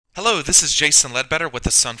Hello, this is Jason Ledbetter with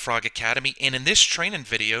the SunFrog Academy, and in this training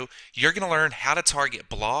video, you're going to learn how to target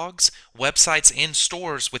blogs, websites, and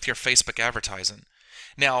stores with your Facebook advertising.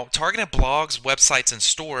 Now, targeting blogs, websites, and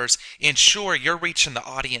stores ensure you're reaching the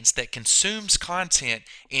audience that consumes content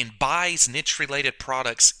and buys niche-related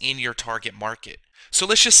products in your target market. So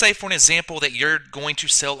let's just say, for an example, that you're going to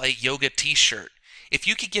sell a yoga t-shirt. If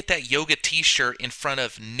you could get that yoga t-shirt in front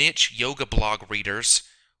of niche yoga blog readers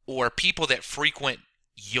or people that frequent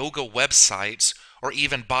yoga websites or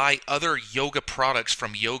even buy other yoga products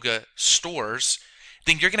from yoga stores,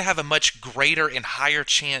 then you're going to have a much greater and higher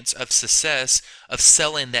chance of success of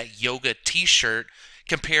selling that yoga t-shirt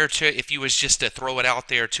compared to if you was just to throw it out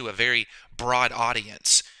there to a very broad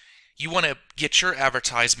audience. You want to get your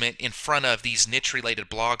advertisement in front of these niche related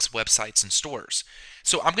blogs, websites, and stores.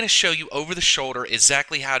 So I'm going to show you over the shoulder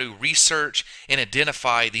exactly how to research and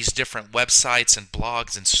identify these different websites and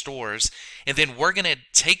blogs and stores. And then we're going to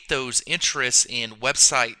take those interests in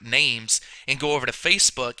website names and go over to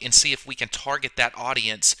Facebook and see if we can target that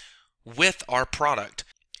audience with our product.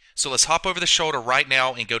 So let's hop over the shoulder right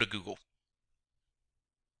now and go to Google.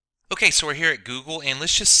 Okay, so we're here at Google, and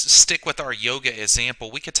let's just stick with our yoga example.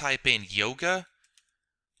 We could type in yoga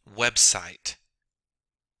website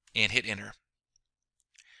and hit enter.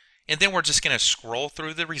 And then we're just going to scroll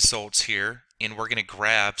through the results here, and we're going to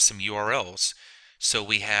grab some URLs. So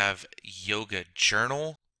we have yoga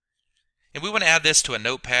journal, and we want to add this to a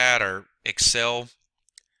notepad or Excel.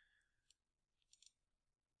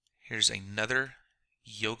 Here's another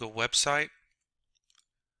yoga website.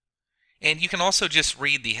 And you can also just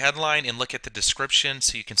read the headline and look at the description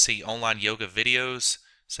so you can see online yoga videos.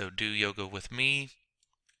 So do yoga with me.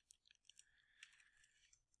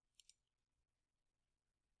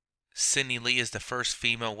 Sydney Lee is the first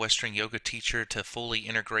female Western yoga teacher to fully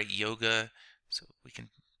integrate yoga. So we can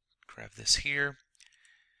grab this here.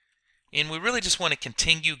 And we really just want to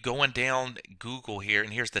continue going down Google here.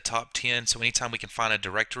 And here's the top 10. So anytime we can find a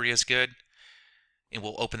directory is good. And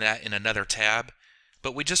we'll open that in another tab.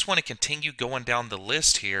 But we just want to continue going down the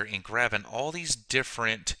list here and grabbing all these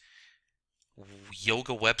different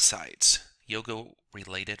yoga websites,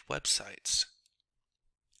 yoga-related websites.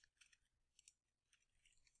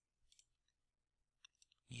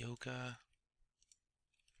 Yoga.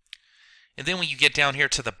 And then when you get down here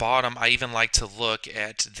to the bottom, I even like to look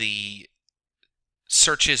at the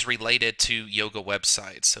searches related to yoga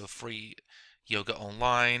websites. So free yoga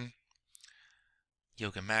online,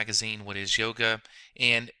 yoga magazine, what is yoga?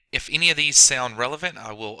 And if any of these sound relevant,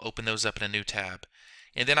 I will open those up in a new tab.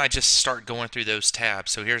 And then I just start going through those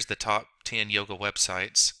tabs. So here's the top 10 yoga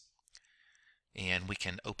websites. And we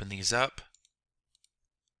can open these up.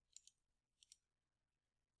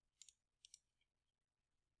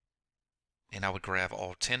 And I would grab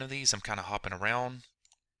all 10 of these. I'm kind of hopping around.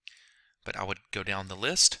 But I would go down the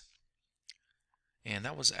list. And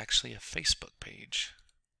that was actually a Facebook page.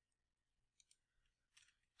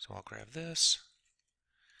 So I'll grab this.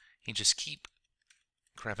 You just keep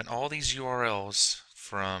grabbing all these URLs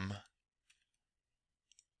from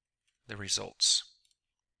the results.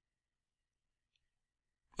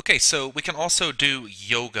 Okay, so we can also do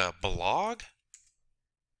yoga blog.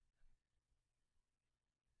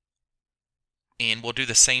 And we'll do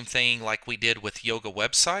the same thing like we did with yoga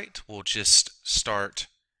website. We'll just start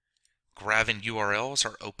grabbing URLs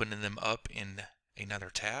or opening them up in another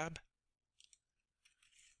tab.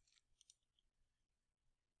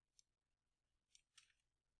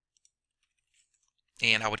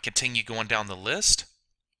 And I would continue going down the list.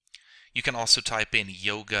 You can also type in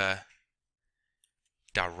yoga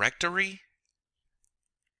directory.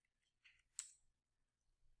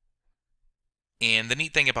 And the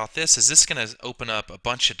neat thing about this is this is going to open up a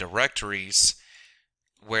bunch of directories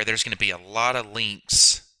where there's going to be a lot of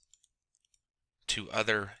links to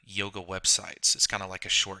other yoga websites. It's kind of like a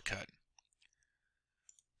shortcut.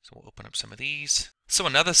 So we'll open up some of these. So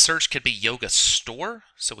another search could be yoga store.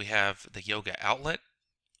 So we have the yoga outlet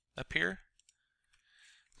up here.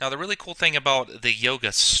 Now the really cool thing about the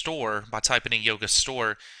yoga store, by typing in yoga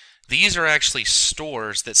store, these are actually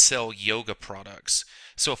stores that sell yoga products.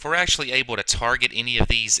 So if we're actually able to target any of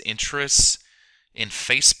these interests in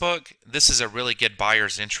Facebook, this is a really good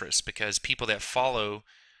buyer's interest because people that follow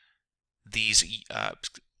these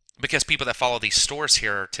stores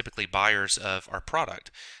here are typically buyers of our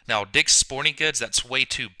product. Now Dick's Sporting Goods, that's way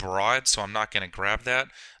too broad, so I'm not going to grab that.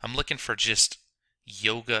 I'm looking for just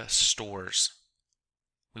yoga stores.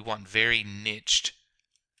 We want very niched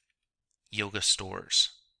yoga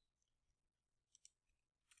stores.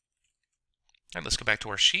 All right, let's go back to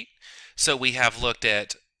our sheet. So we have looked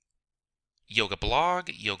at yoga blog,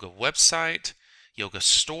 yoga website, yoga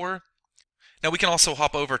store. Now we can also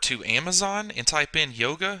hop over to Amazon and type in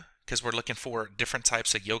yoga because we're looking for different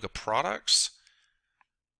types of yoga products.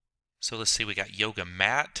 So let's see, we got yoga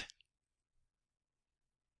mat,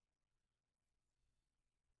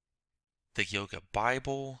 the yoga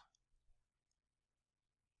Bible,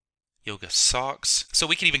 yoga socks. So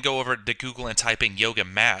we can even go over to Google and type in yoga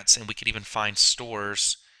mats, and we can even find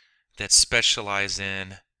stores that specialize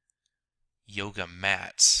in yoga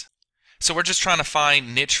mats. So we're just trying to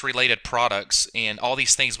find niche related products, and all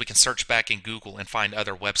these things we can search back in Google and find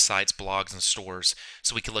other websites, blogs, and stores.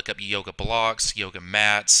 So we can look up yoga blocks, yoga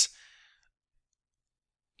mats,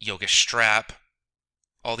 yoga strap,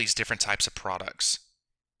 all these different types of products.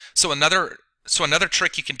 So another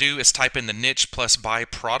trick you can do is type in the niche plus buy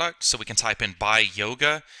product. So we can type in buy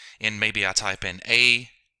yoga, and maybe I type in A,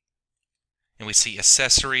 and we see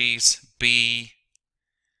accessories, B,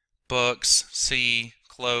 books, C,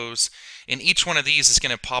 clothes. And each one of these is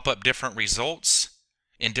going to pop up different results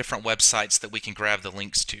in different websites that we can grab the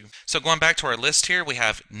links to. So going back to our list here, we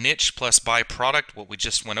have niche plus buy product, what we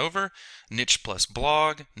just went over, niche plus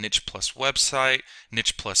blog, niche plus website,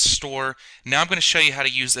 niche plus store. Now I'm going to show you how to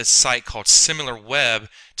use a site called SimilarWeb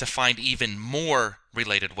to find even more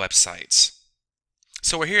related websites.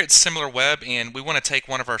 So we're here at SimilarWeb, and we want to take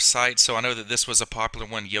one of our sites. So I know that this was a popular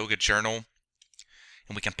one, Yoga Journal,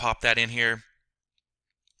 and we can pop that in here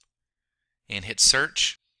and hit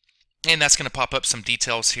search. And that's going to pop up some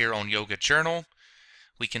details here on Yoga Journal.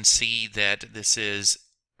 We can see that this is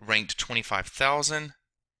ranked 25,000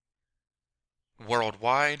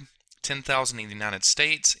 worldwide, 10,000 in the United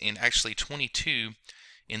States, and actually 22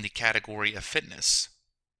 in the category of fitness.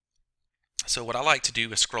 So what I like to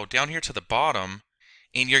do is scroll down here to the bottom,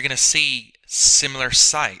 and you're going to see similar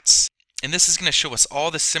sites. And this is going to show us all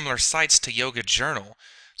the similar sites to Yoga Journal.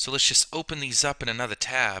 So let's just open these up in another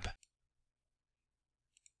tab.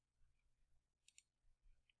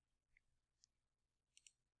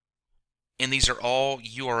 And these are all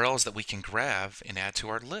URLs that we can grab and add to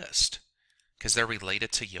our list because they're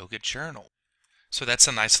related to Yoga Journal. So that's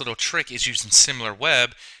a nice little trick, is using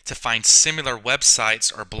SimilarWeb to find similar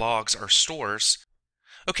websites or blogs or stores.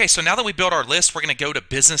 Okay, so now that we built our list, we're going to go to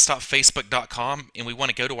business.facebook.com, and we want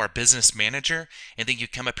to go to our business manager, and then you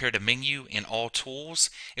come up here to menu and all tools,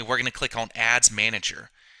 and we're going to click on Ads Manager.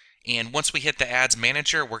 And once we hit the Ads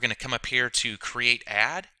Manager, we're going to come up here to create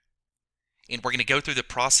ad. And we're going to go through the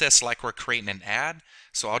process like we're creating an ad.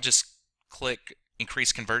 So I'll just click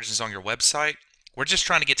increase conversions on your website. We're just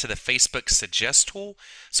trying to get to the Facebook suggest tool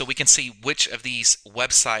so we can see which of these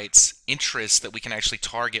websites interests that we can actually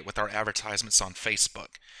target with our advertisements on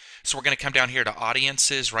Facebook. So we're going to come down here to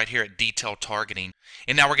audiences right here at detailed targeting.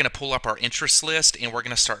 And now we're going to pull up our interest list, and we're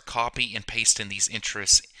going to start copy and pasting these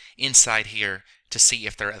interests inside here to see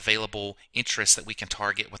if they're available interests that we can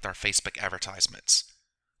target with our Facebook advertisements.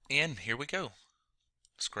 And here we go.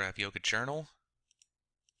 Let's grab Yoga Journal,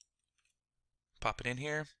 pop it in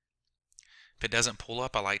here. If it doesn't pull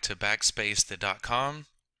up, I like to backspace the .com,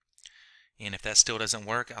 and if that still doesn't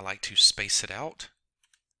work, I like to space it out.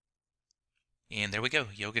 And there we go,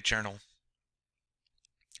 Yoga Journal.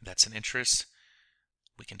 That's an interest.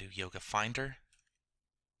 We can do Yoga Finder.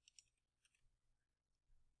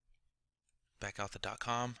 Back out the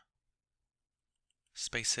 .com,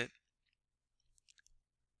 space it.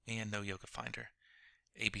 And no Yoga Finder.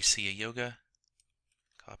 ABC a Yoga,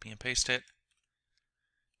 copy and paste it,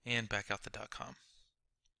 and back out the .com.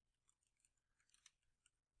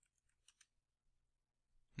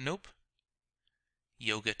 Nope.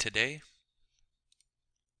 Yoga Today.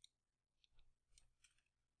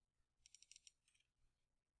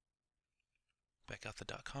 Back out the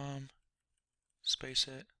 .com, space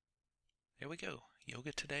it. There we go,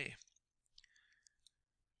 Yoga Today.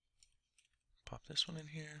 Pop this one in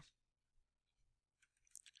here.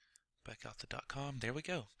 Back out the .com. There we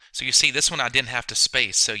go. So you see, this one I didn't have to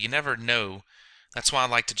space, so you never know. That's why I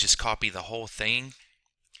like to just copy the whole thing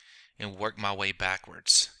and work my way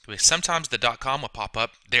backwards. Sometimes the .com will pop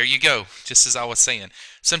up. There you go, just as I was saying.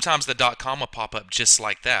 Sometimes the .com will pop up just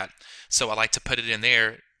like that. So I like to put it in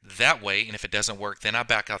there that way, and if it doesn't work, then I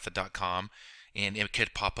back out the .com, and it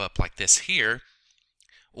could pop up like this here,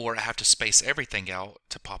 or I have to space everything out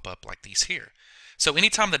to pop up like these here. So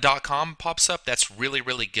anytime the .com pops up, that's really,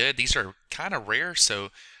 really good. These are kind of rare, so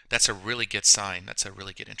that's a really good sign. That's a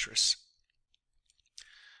really good interest.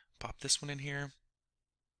 Pop this one in here.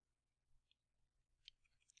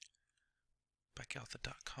 Back out the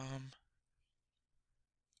 .com.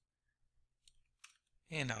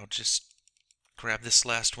 And I'll just grab this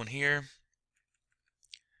last one here.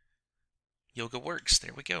 Yoga works.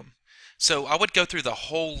 There we go. So I would go through the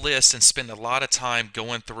whole list and spend a lot of time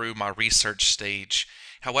going through my research stage.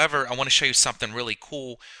 However, I want to show you something really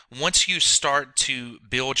cool. Once you start to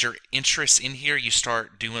build your interests in here, you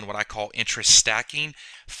start doing what I call interest stacking.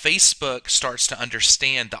 Facebook starts to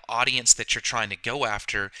understand the audience that you're trying to go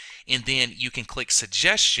after, and then you can click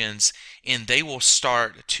suggestions and they will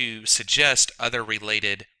start to suggest other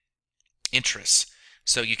related interests.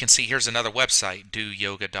 So you can see here's another website,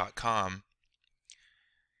 doyoga.com.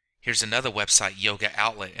 Here's another website, Yoga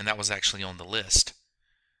Outlet, and that was actually on the list.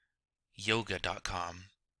 Yoga.com.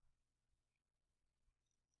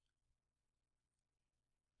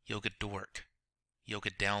 Yoga Dork.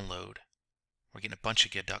 Yoga Download. We're getting a bunch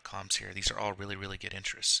of good.coms here. These are all really, really good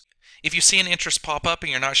interests. If you see an interest pop up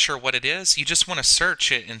and you're not sure what it is, you just want to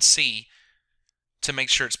search it and see to make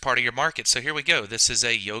sure it's part of your market. So here we go. This is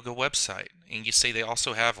a yoga website. And you see they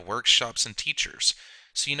also have workshops and teachers.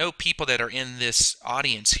 So you know people that are in this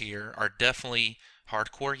audience here are definitely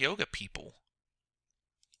hardcore yoga people.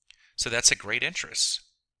 So that's a great interest.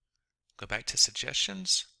 Go back to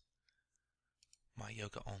suggestions. My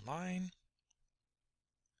Yoga Online.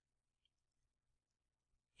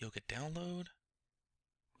 Yoga Download.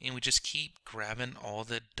 And we just keep grabbing all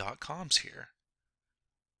the .coms here.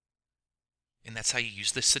 And that's how you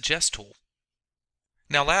use the suggest tool.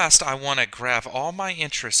 Now last, I want to grab all my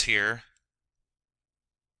interests here.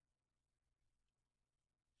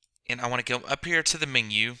 And I want to go up here to the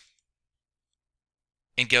menu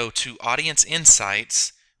and go to Audience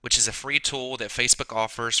Insights, which is a free tool that Facebook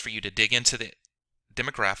offers for you to dig into the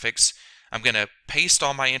demographics. I'm going to paste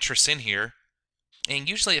all my interests in here. And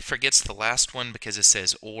usually it forgets the last one because it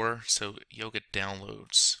says or, so Yoga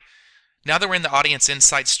Downloads. Now that we're in the Audience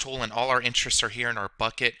Insights tool and all our interests are here in our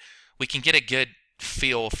bucket, we can get a good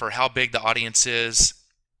feel for how big the audience is,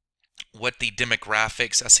 what the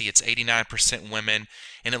demographics. I see it's 89% women,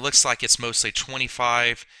 and it looks like it's mostly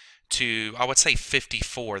 25 to, I would say,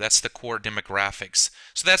 54. That's the core demographics.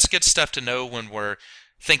 So that's good stuff to know when we're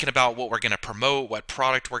thinking about what we're going to promote, what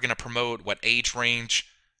product we're going to promote, what age range,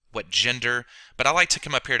 what gender. But I like to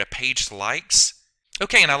come up here to page likes.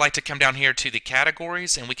 Okay, and I like to come down here to the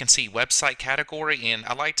categories, and we can see website category, and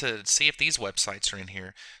I like to see if these websites are in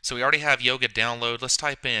here. So we already have Yoga Download. Let's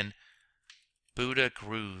type in Buddha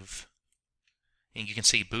Groove. And you can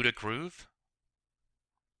see Buddha Groove,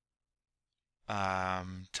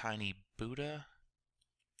 Tiny Buddha.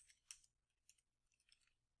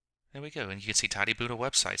 There we go, and you can see Tiny Buddha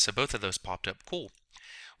website. So both of those popped up. Cool.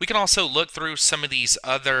 We can also look through some of these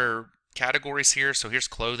other categories here. So here's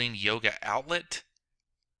clothing, Yoga Outlet.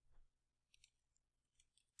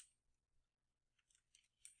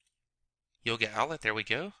 Yoga Outlet, there we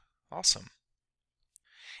go. Awesome.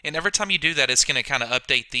 And every time you do that, it's going to kind of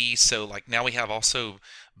update these. So like now we have also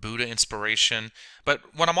Buddha inspiration. But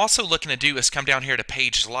what I'm also looking to do is come down here to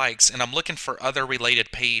page likes, and I'm looking for other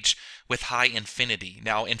related page with high infinity.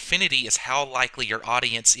 Now infinity is how likely your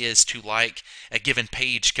audience is to like a given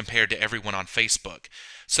page compared to everyone on Facebook.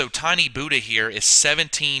 So Tiny Buddha here is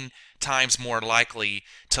 17 times more likely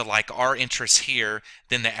to like our interests here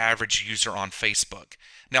than the average user on Facebook.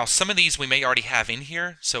 Now some of these we may already have in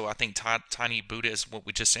here, so I think Tiny Buddha is what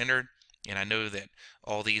we just entered, and I know that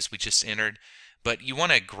all these we just entered, but you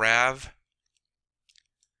want to grab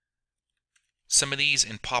some of these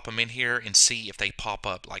and pop them in here and see if they pop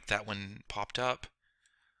up. Like that one popped up,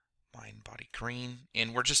 Mind Body Green,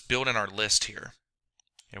 and we're just building our list here.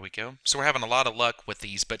 There we go. So we're having a lot of luck with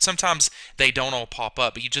these, but sometimes they don't all pop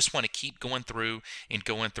up, but you just want to keep going through and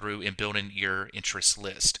building your interest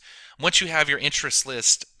list. Once you have your interest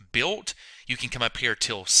list built, you can come up here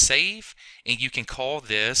till save, and you can call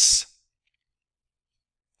this,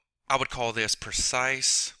 I would call this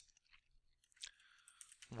precise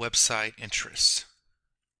website interests.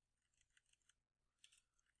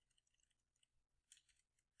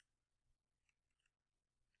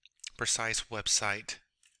 Precise website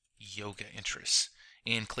yoga interests,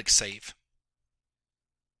 and click save.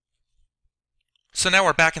 So now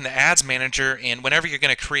we're back in the ads manager, and whenever you're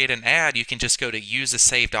going to create an ad, you can just go to use a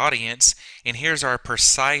saved audience, and here's our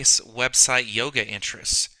precise website yoga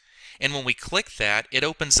interests. And when we click that, it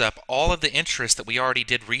opens up all of the interests that we already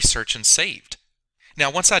did research and saved.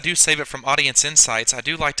 Now once I do save it from Audience Insights, I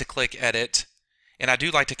do like to click edit, and I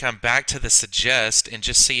do like to come back to the suggest and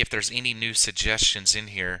just see if there's any new suggestions in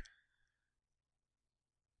here.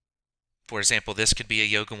 For example, this could be a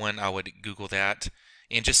yoga one. I would Google that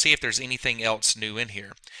and just see if there's anything else new in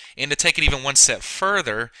here. And to take it even one step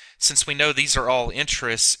further, since we know these are all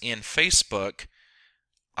interests in Facebook,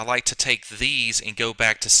 I like to take these and go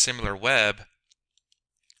back to Similar Web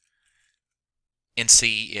and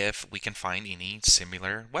see if we can find any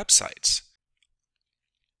similar websites.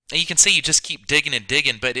 And you can see you just keep digging and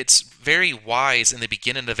digging, but it's very wise in the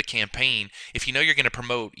beginning of a campaign. If you know you're going to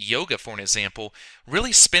promote yoga, for an example,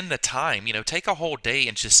 really spend the time, take a whole day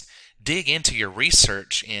and just dig into your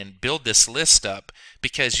research and build this list up,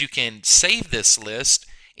 because you can save this list,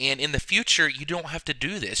 and in the future you don't have to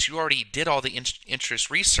do this. You already did all the interest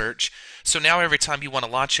research, so now every time you want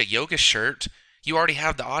to launch a yoga shirt, you already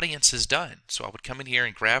have the audiences done. So I would come in here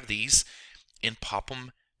and grab these and pop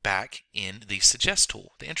them back in the suggest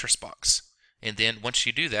tool, the interest box. And then once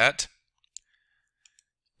you do that,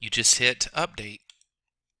 you just hit update,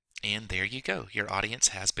 and there you go. Your audience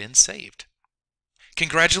has been saved.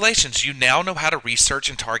 Congratulations, you now know how to research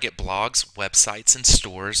and target blogs, websites, and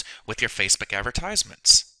stores with your Facebook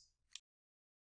advertisements.